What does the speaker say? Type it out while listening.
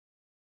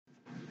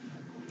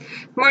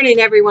Morning,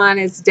 everyone.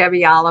 It's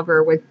Debbie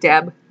Oliver with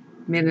DEB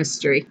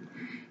Ministry.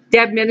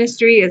 DEB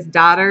Ministry is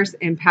Daughters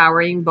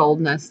Empowering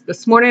Boldness.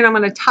 This morning, I'm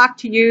going to talk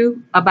to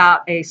you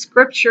about a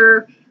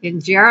scripture in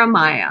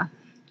Jeremiah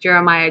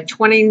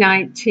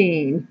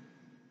 20:19.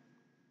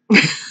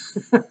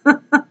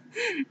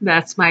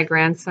 That's my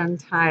grandson,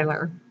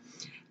 Tyler.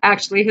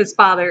 Actually, his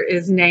father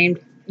is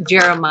named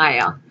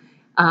Jeremiah.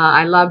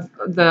 I love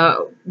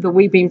the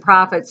weeping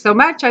prophet so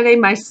much, I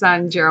named my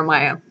son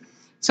Jeremiah.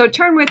 So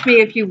turn with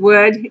me, if you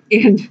would,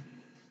 in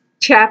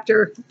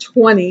chapter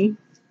 20,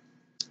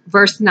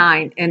 verse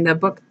 9 in the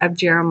book of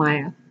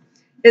Jeremiah.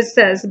 It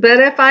says, "But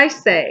if I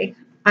say,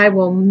 I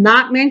will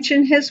not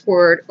mention his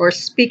word or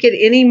speak it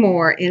any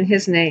more in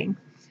his name,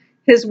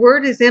 his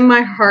word is in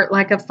my heart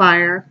like a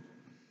fire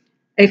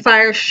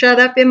shut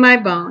up in my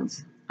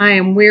bones. I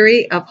am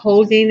weary of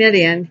holding it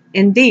in.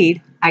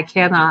 Indeed, I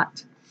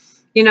cannot."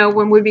 You know,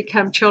 when we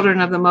become children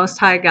of the Most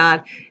High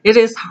God, it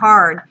is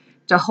hard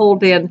to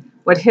hold in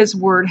what his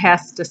word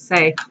has to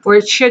say, or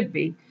it should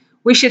be.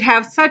 We should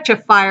have such a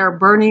fire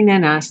burning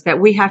in us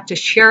that we have to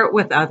share it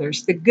with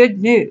others, the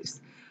good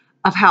news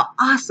of how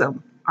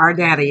awesome our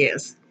daddy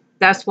is.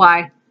 That's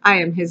why I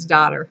am his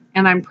daughter,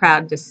 and I'm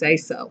proud to say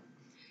so.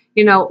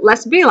 You know,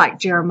 let's be like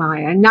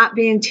Jeremiah and not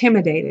be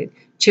intimidated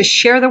to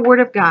share the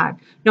word of God,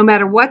 no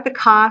matter what the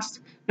cost,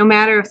 no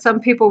matter if some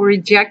people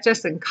reject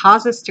us and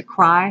cause us to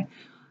cry.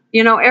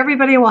 You know,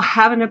 everybody will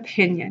have an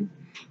opinion,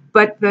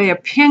 but the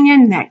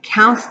opinion that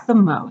counts the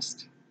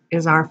most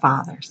is our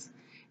Father's.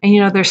 And, you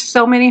know, there's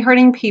so many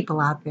hurting people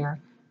out there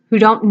who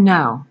don't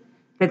know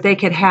that they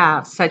could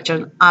have such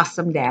an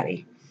awesome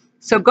daddy.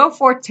 So go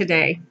forth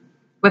today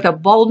with a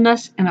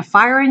boldness and a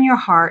fire in your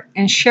heart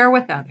and share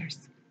with others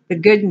the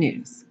good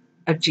news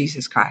of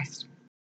Jesus Christ.